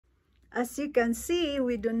As you can see,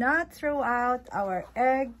 we do not throw out our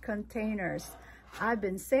egg containers. I've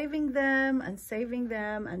been saving them,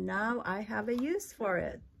 and now I have a use for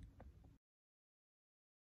it.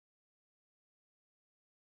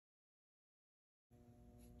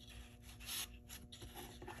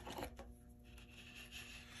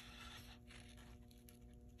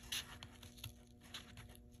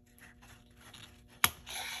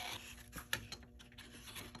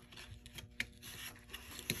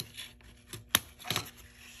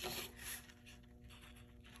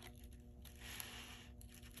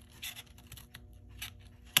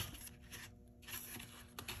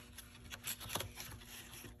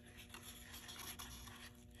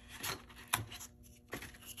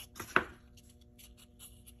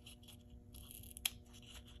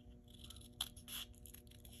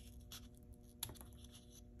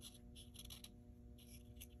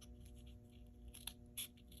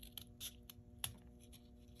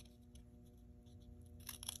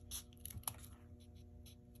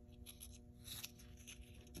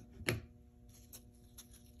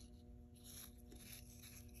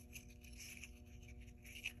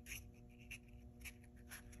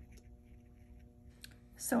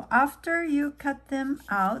 So after you cut them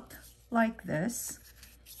out like this,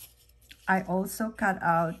 I also cut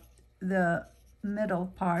out the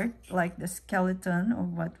middle part, like the skeleton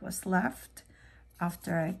of what was left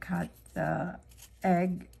after I cut the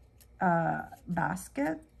egg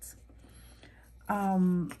basket.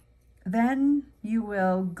 Then you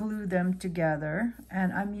will glue them together,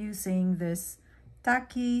 and I'm using this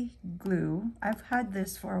tacky glue. I've had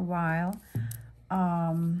this for a while.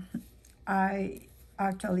 I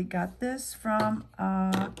actually got this from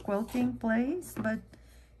a quilting place, but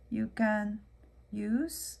you can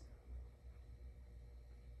use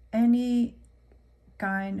any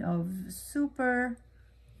kind of super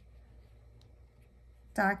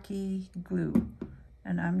tacky glue,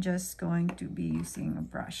 and I'm just going to be using a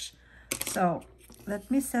brush. So let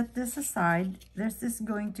me set this aside. This is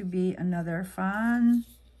going to be another fun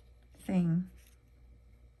thing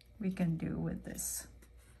we can do with this.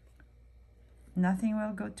 Nothing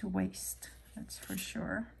will go to waste, that's for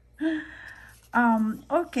sure.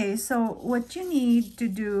 Okay, so what you need to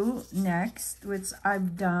do next, which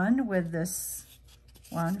I've done with this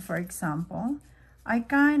one, for example, I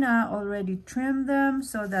kind of already trimmed them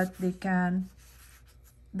so that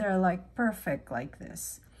they're like perfect like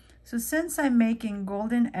this. So since I'm making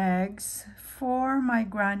golden eggs for my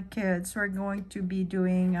grandkids, we're going to be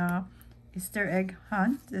doing a Easter egg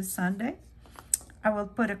hunt this Sunday. I will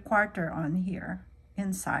put a quarter on here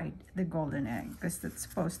inside the golden egg because that's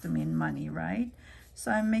supposed to mean money, right?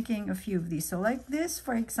 So I'm making a few of these. So like this,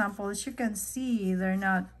 for example, as you can see, they're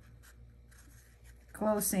not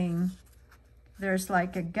closing. There's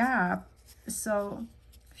like a gap. So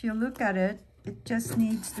if you look at it, it just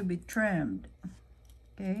needs to be trimmed,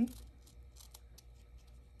 okay?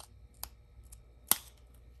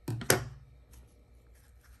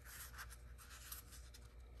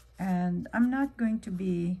 And I'm not going to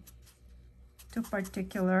be too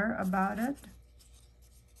particular about it.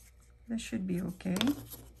 This should be okay.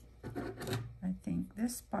 I think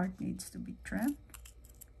this part needs to be trimmed.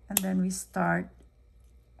 And then we start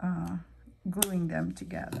gluing them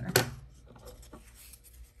together.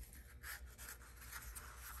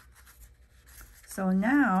 So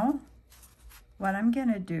now, what I'm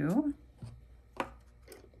gonna do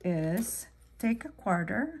is take a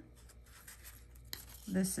quarter.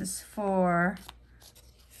 This is for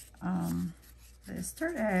the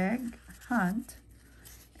Easter egg hunt,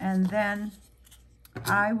 and then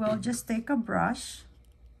I will just take a brush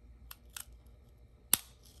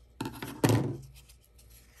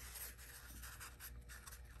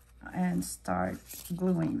and start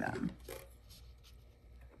gluing them.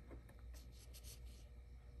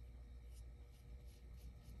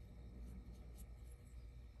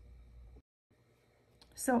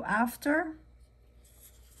 So after,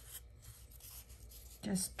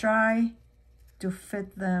 just try to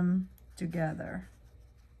fit them together.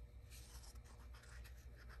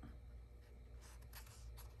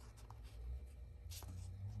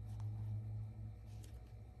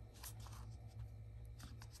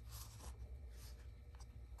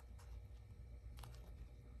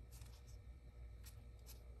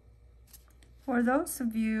 For those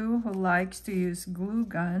of you who likes to use glue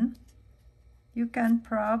gun, you can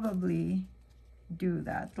probably do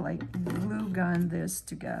that, like glue gun this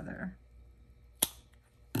together.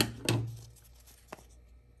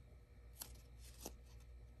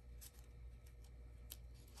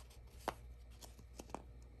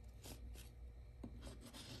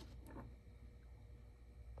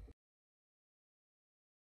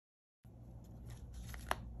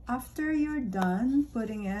 After you're done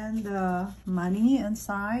putting in the money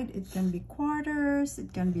inside, it can be quarters,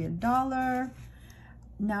 it can be $1.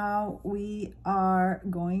 Now we are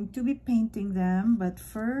going to be painting them, but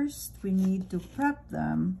first we need to prep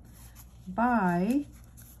them by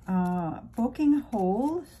poking a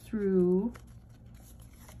hole through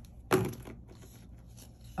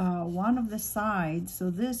one of the sides, so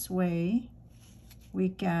this way we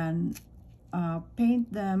can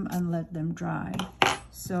paint them and let them dry.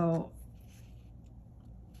 So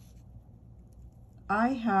I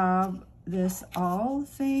have this awl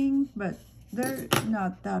thing, but they're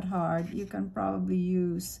not that hard. You can probably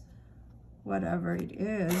use whatever it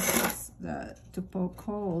is to poke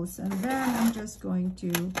holes, and then I'm just going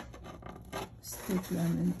to stick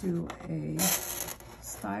them into a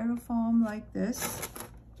styrofoam like this,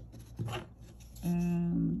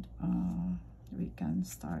 and we can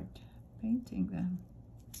start painting them.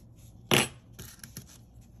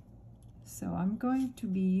 So I'm going to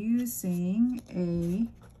be using a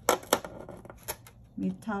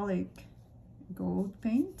metallic gold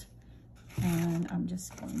paint, and I'm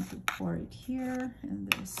just going to pour it here in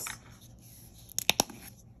this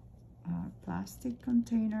plastic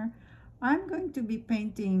container. I'm going to be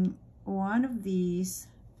painting one of these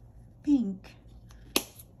pink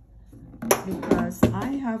because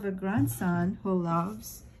I have a grandson who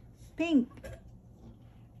loves pink.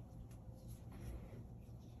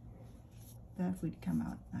 That would come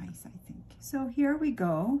out nice, I think. So here we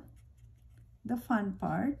go. The fun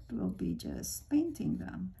part will be just painting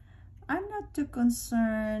them. I'm not too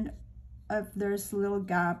concerned if there's little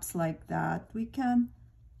gaps like that. We can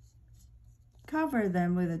cover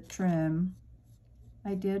them with a trim.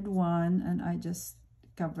 I did one and I just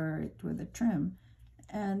cover it with a trim.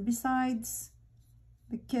 And besides,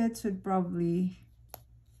 the kids would probably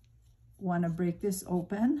want to break this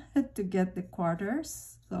open to get the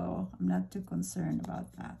quarters, so I'm not too concerned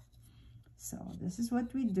about that. So this is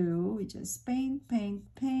what we do. We just paint, paint,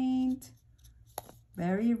 paint.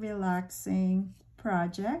 Very relaxing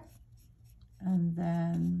project, and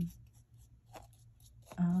then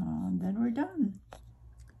we're done.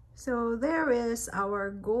 So there is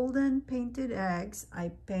our golden painted eggs.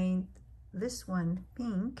 I paint this one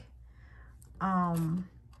pink,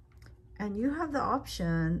 and you have the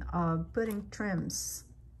option of putting trims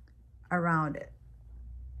around it.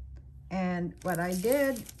 And what I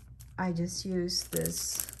did, I just used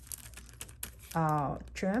this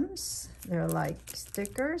trims. They're like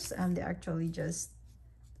stickers, and they actually just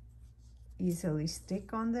easily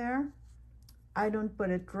stick on there. I don't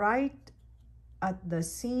put it right at the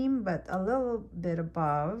seam, but a little bit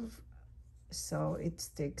above, so it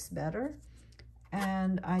sticks better.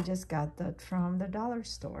 And I just got that from the dollar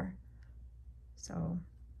store. So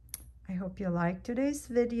I hope you liked today's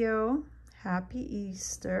video. Happy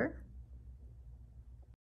Easter.